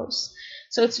glucose.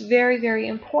 So it's very, very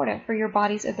important for your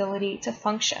body's ability to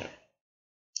function.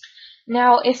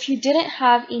 Now, if you didn't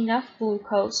have enough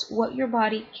glucose, what your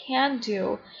body can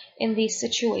do in these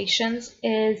situations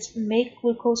is make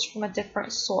glucose from a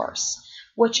different source,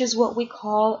 which is what we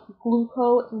call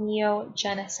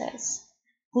gluconeogenesis.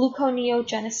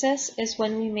 Gluconeogenesis is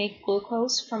when we make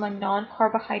glucose from a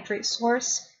non-carbohydrate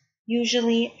source,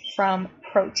 usually from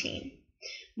protein.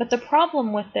 But the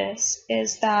problem with this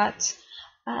is that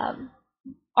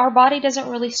our body doesn't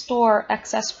really store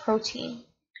excess protein.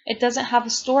 It doesn't have a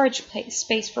storage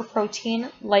space for protein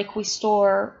like we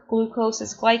store glucose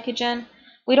as glycogen.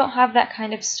 We don't have that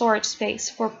kind of storage space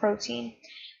for protein.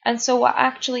 And so what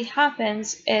actually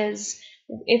happens is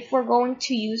if we're going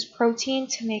to use protein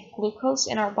to make glucose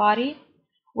in our body,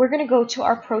 we're going to go to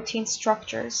our protein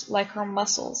structures like our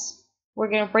muscles. We're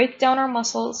going to break down our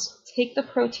muscles, take the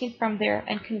protein from there,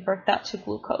 and convert that to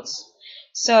glucose.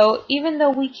 So even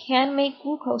though we can make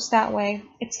glucose that way,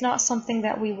 it's not something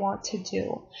that we want to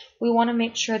do. We want to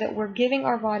make sure that we're giving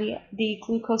our body the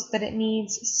glucose that it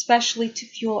needs, especially to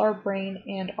fuel our brain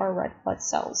and our red blood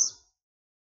cells.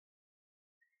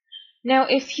 Now,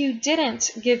 if you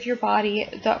didn't give your body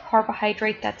the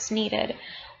carbohydrate that's needed,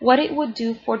 what it would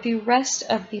do for the rest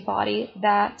of the body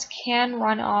that can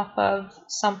run off of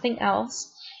something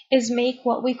else is make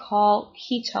what we call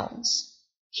ketones.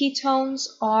 Ketones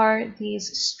are these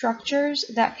structures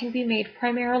that can be made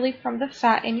primarily from the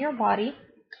fat in your body,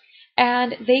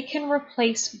 and they can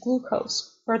replace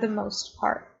glucose for the most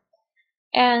part.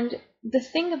 And the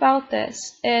thing about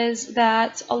this is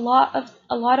that a lot of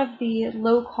the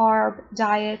low carb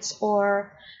diets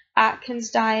or Atkins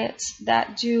diets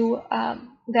that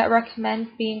that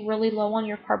recommend being really low on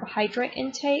your carbohydrate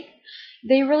intake,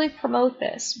 they really promote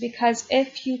this, because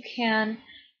if you can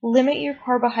limit your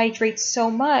carbohydrates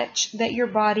so much that your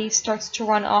body starts to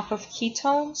run off of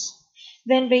ketones,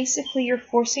 then basically you're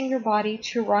forcing your body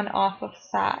to run off of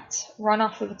fat, run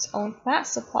off of its own fat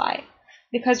supply.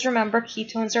 Because remember,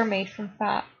 ketones are made from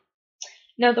fat.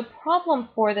 Now the problem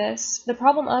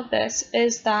of this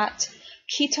is that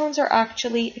ketones are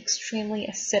actually extremely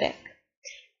acidic,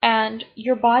 and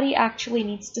your body actually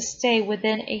needs to stay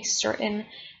within a certain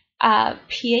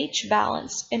pH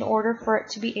balance in order for it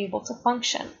to be able to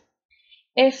function.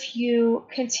 If you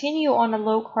continue on a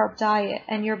low carb diet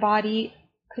and your body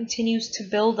continues to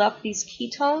build up these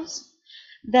ketones,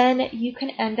 then you can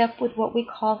end up with what we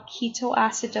call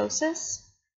ketoacidosis,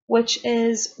 which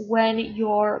is when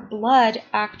your blood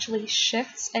actually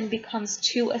shifts and becomes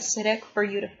too acidic for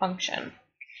you to function.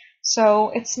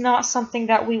 So it's not something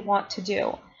that we want to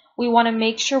do. We want to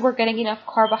make sure we're getting enough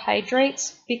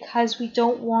carbohydrates because we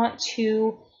don't want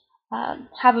to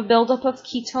have a buildup of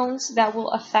ketones that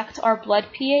will affect our blood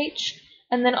pH.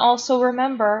 And then also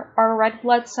remember, our red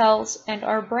blood cells and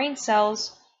our brain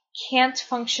cells can't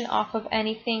function off of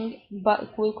anything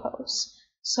but glucose.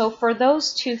 So for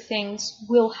those two things,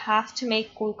 we'll have to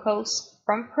make glucose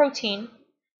from protein,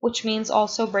 which means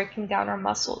also breaking down our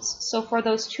muscles. So for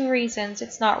those two reasons,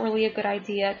 it's not really a good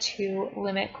idea to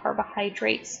limit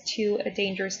carbohydrates to a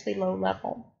dangerously low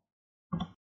level.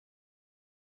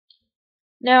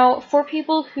 Now, for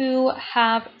people who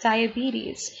have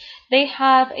diabetes, they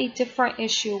have a different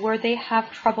issue where they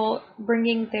have trouble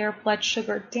bringing their blood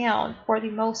sugar down for the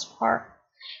most part.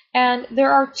 And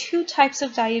there are two types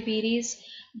of diabetes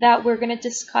that we're going to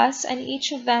discuss, and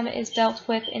each of them is dealt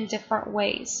with in different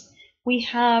ways. We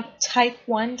have type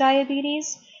 1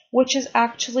 diabetes, which is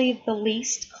actually the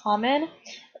least common.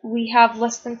 We have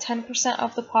less than 10%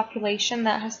 of the population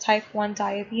that has type 1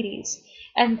 diabetes.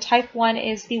 And type 1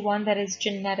 is the one that is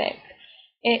genetic.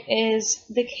 It is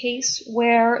the case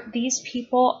where these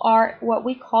people are what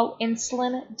we call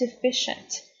insulin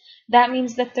deficient. That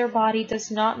means that their body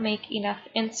does not make enough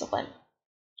insulin.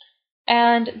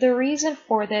 And the reason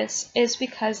for this is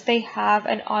because they have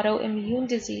an autoimmune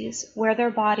disease where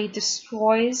their body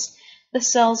destroys the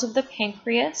cells of the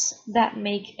pancreas that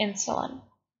make insulin.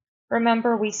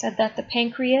 Remember, we said that the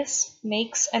pancreas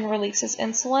makes and releases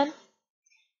insulin.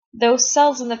 Those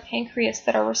cells in the pancreas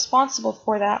that are responsible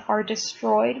for that are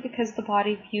destroyed because the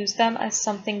body views them as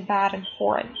something bad and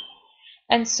foreign.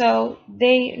 And so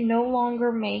they no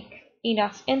longer make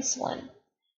enough insulin.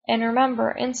 And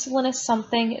remember, insulin is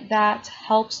something that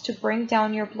helps to bring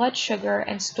down your blood sugar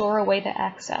and store away the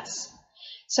excess.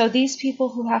 So these people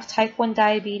who have type 1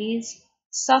 diabetes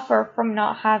suffer from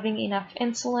not having enough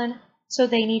insulin, so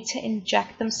they need to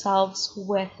inject themselves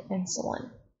with insulin.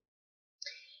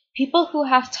 People who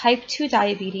have type 2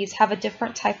 diabetes have a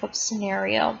different type of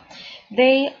scenario.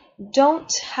 They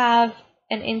don't have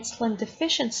an insulin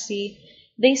deficiency,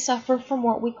 they suffer from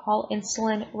what we call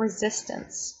insulin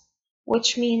resistance,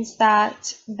 which means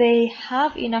that they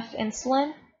have enough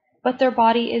insulin, but their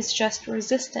body is just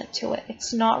resistant to it.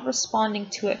 It's not responding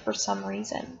to it for some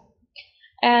reason.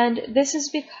 And this is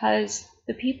because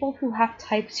the people who have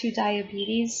type 2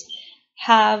 diabetes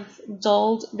have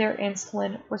dulled their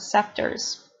insulin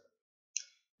receptors.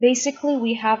 Basically,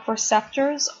 we have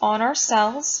receptors on our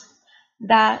cells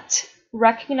that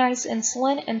recognize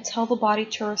insulin and tell the body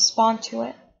to respond to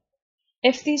it.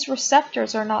 If these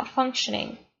receptors are not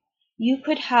functioning, you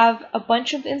could have a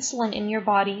bunch of insulin in your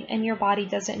body and your body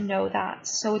doesn't know that,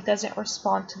 so it doesn't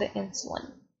respond to the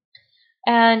insulin.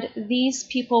 And these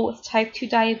people with type 2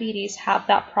 diabetes have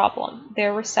that problem.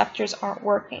 Their receptors aren't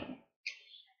working.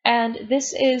 And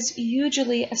this is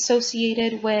usually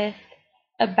associated with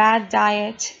a bad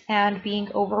diet and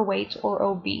being overweight or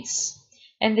obese.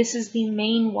 And this is the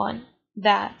main one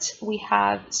that we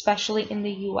have, especially in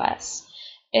the US,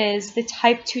 is the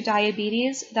type 2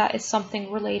 diabetes that is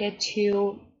something related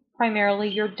to primarily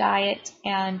your diet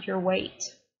and your weight.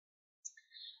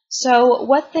 So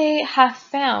what they have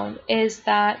found is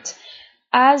that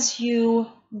as you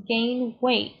gain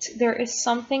weight, there is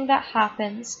something that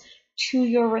happens to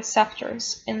your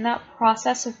receptors. In that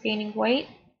process of gaining weight,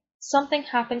 something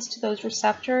happens to those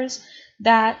receptors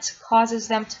that causes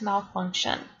them to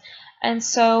malfunction. And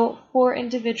so for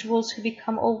individuals who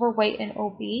become overweight and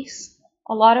obese,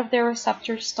 a lot of their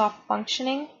receptors stop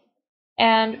functioning,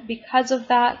 and because of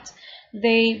that,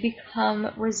 they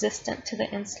become resistant to the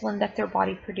insulin that their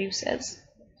body produces.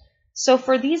 So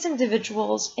for these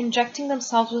individuals, injecting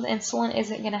themselves with insulin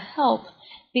isn't going to help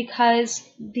because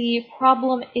the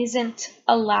problem isn't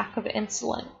a lack of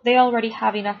insulin. They already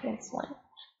have enough insulin.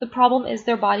 The problem is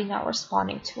their body not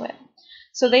responding to it.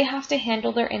 So they have to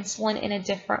handle their insulin in a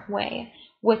different way,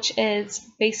 which is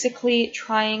basically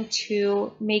trying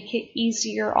to make it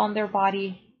easier on their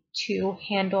body to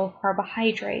handle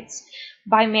carbohydrates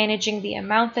by managing the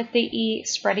amount that they eat,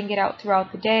 spreading it out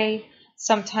throughout the day,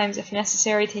 sometimes if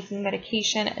necessary taking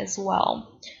medication as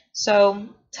well. So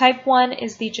type 1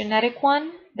 is the genetic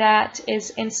one that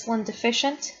is insulin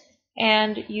deficient,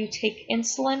 and you take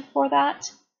insulin for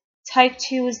that. Type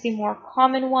 2 is the more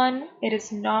common one. It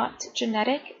is not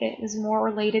genetic. It is more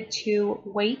related to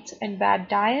weight and bad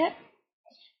diet,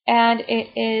 and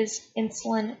it is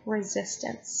insulin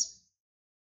resistance.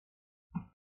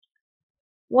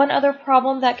 One other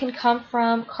problem that can come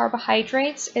from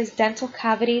carbohydrates is dental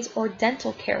cavities or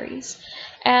dental caries.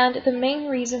 And the main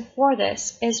reason for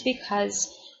this is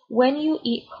because when you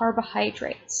eat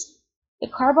carbohydrates, the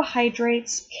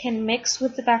carbohydrates can mix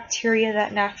with the bacteria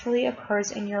that naturally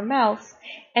occurs in your mouth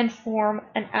and form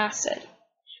an acid.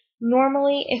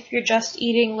 Normally, if you're just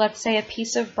eating, let's say, a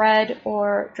piece of bread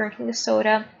or drinking a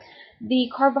soda,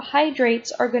 the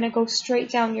carbohydrates are going to go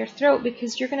straight down your throat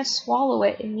because you're going to swallow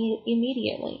it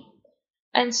immediately.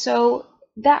 And so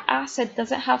that acid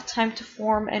doesn't have time to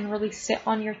form and really sit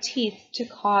on your teeth to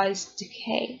cause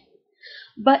decay.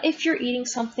 But if you're eating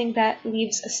something that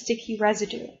leaves a sticky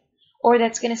residue, or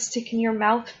that's going to stick in your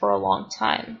mouth for a long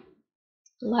time,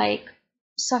 like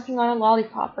sucking on a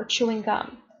lollipop or chewing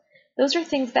gum, those are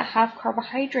things that have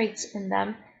carbohydrates in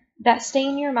them that stay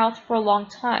in your mouth for a long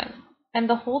time. And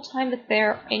the whole time that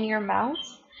they're in your mouth,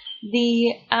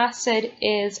 the acid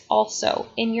is also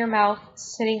in your mouth,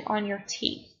 sitting on your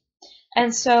teeth.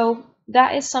 And so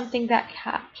that is something that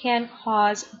can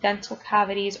cause dental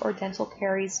cavities or dental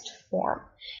caries to form.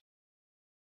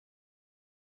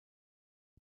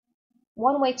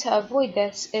 One way to avoid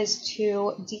this is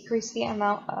to decrease the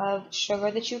amount of sugar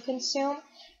that you consume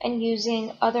and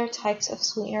using other types of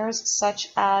sweeteners such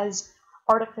as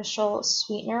artificial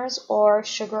sweeteners or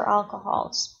sugar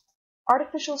alcohols.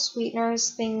 Artificial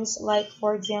sweeteners, things like,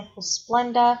 for example,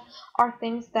 Splenda, are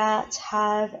things that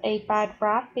have a bad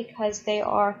rap because they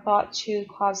are thought to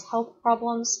cause health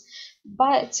problems.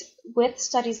 But with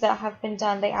studies that have been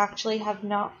done, they actually have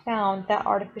not found that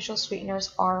artificial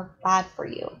sweeteners are bad for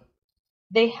you.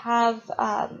 They have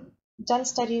done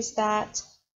studies that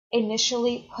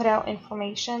initially put out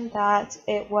information that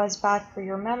it was bad for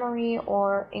your memory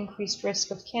or increased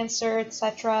risk of cancer,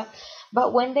 etc.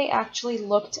 But when they actually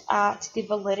looked at the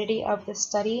validity of the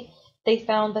study, they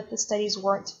found that the studies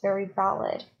weren't very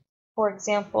valid. For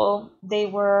example, they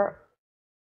were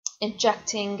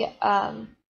injecting a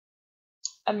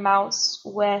mouse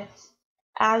with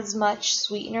as much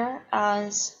sweetener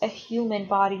as a human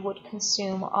body would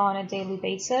consume on a daily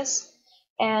basis.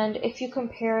 And if you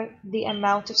compare the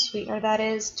amount of sweetener that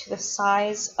is to the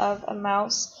size of a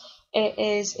mouse, it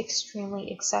is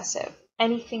extremely excessive.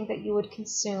 Anything that you would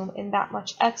consume in that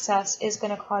much excess is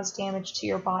going to cause damage to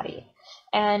your body.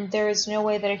 And there is no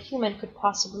way that a human could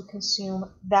possibly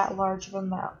consume that large of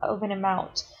an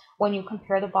amount when you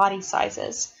compare the body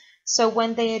sizes. So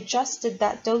when they adjusted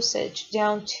that dosage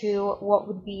down to what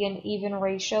would be an even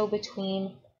ratio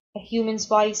between a human's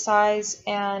body size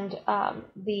and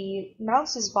the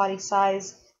mouse's body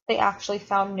size, they actually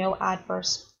found no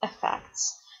adverse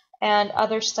effects. And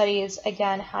other studies,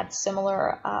 again, had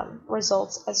similar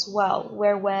results as well,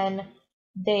 where when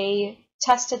they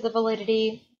tested the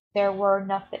validity, there were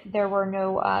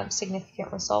no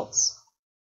significant results.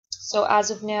 So as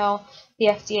of now, the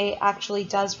FDA actually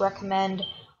does recommend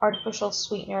artificial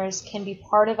sweeteners can be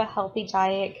part of a healthy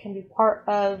diet, can be part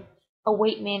of a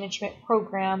weight management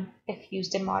program if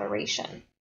used in moderation.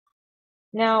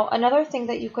 Now, another thing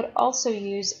that you could also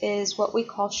use is what we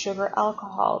call sugar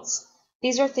alcohols.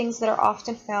 These are things that are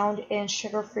often found in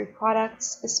sugar-free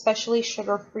products, especially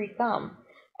sugar-free gum.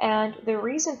 And the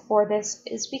reason for this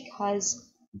is because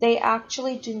they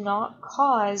actually do not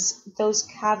cause those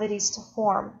cavities to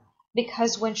form.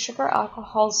 Because when sugar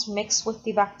alcohols mix with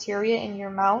the bacteria in your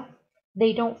mouth,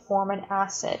 they don't form an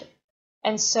acid.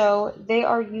 And so they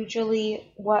are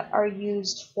usually what are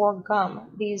used for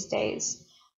gum these days.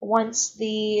 Once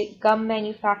the gum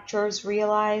manufacturers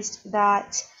realized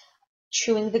that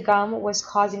chewing the gum was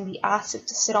causing the acid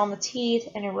to sit on the teeth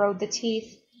and erode the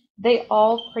teeth, they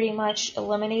all pretty much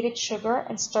eliminated sugar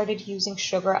and started using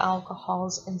sugar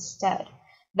alcohols instead.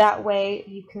 That way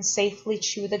you can safely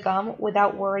chew the gum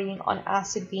without worrying on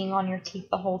acid being on your teeth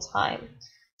the whole time.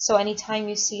 So anytime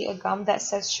you see a gum that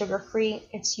says sugar-free,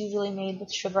 it's usually made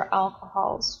with sugar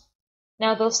alcohols.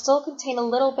 Now they'll still contain a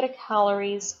little bit of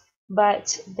calories,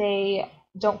 but they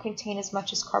don't contain as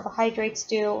much as carbohydrates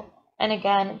do. And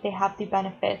again, they have the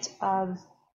benefit of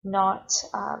not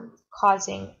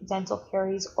causing dental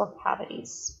caries or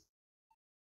cavities.